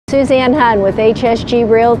Suzanne Hunn with HSG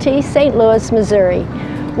Realty, St. Louis, Missouri.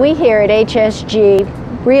 We here at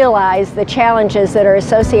HSG realize the challenges that are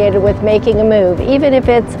associated with making a move, even if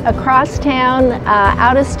it's across town,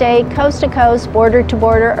 out of state, coast to coast, border to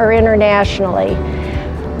border, or internationally.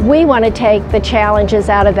 We want to take the challenges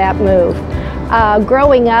out of that move.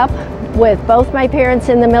 Growing up with both my parents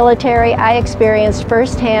in the military, I experienced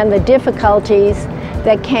firsthand the difficulties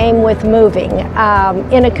that came with moving.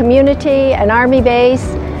 In a community, an Army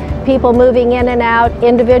base, people moving in and out,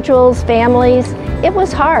 individuals, families, it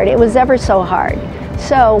was hard. It was ever so hard.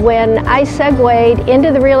 So when I segued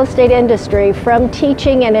into the real estate industry from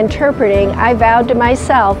teaching and interpreting, I vowed to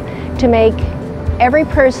myself to make every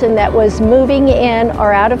person that was moving in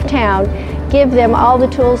or out of town, give them all the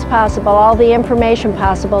tools possible, all the information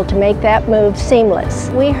possible to make that move seamless.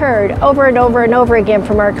 We heard over and over and over again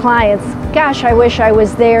from our clients, gosh, I wish I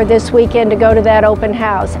was there this weekend to go to that open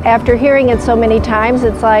house. After hearing it so many times,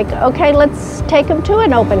 it's like, okay, let's take them to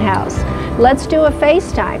an open house. Let's do a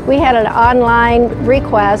FaceTime. We had an online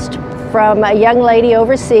request from a young lady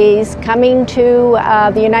overseas coming to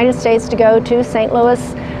the United States to go to St.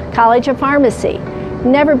 Louis College of Pharmacy.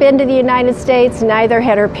 Never been to the United States, neither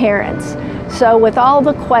had her parents. So with all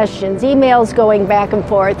the questions, emails going back and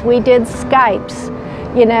forth, we did Skypes,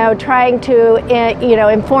 trying to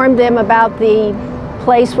inform them about the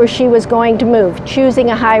place where she was going to move, choosing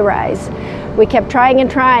a high-rise. We kept trying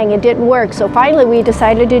and trying, it didn't work. So finally we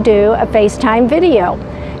decided to do a FaceTime video.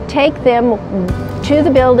 Take them to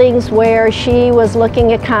the buildings where she was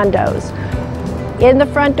looking at condos. In the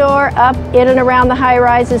front door, up, in and around the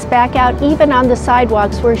high-rises, back out, even on the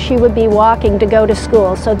sidewalks where she would be walking to go to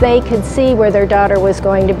school so they could see where their daughter was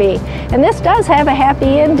going to be. And this does have a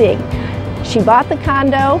happy ending. She bought the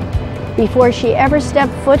condo before she ever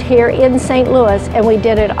stepped foot here in St. Louis, and we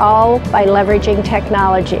did it all by leveraging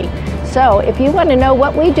technology. So if you want to know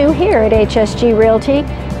what we do here at HSG Realty,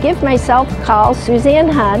 give myself a call, Suzanne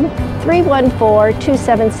Hunn,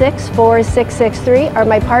 314-276-4663, or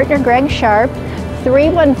my partner Greg Sharp,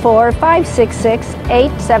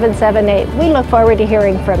 314-566-8778. We look forward to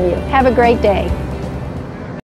hearing from you. Have a great day.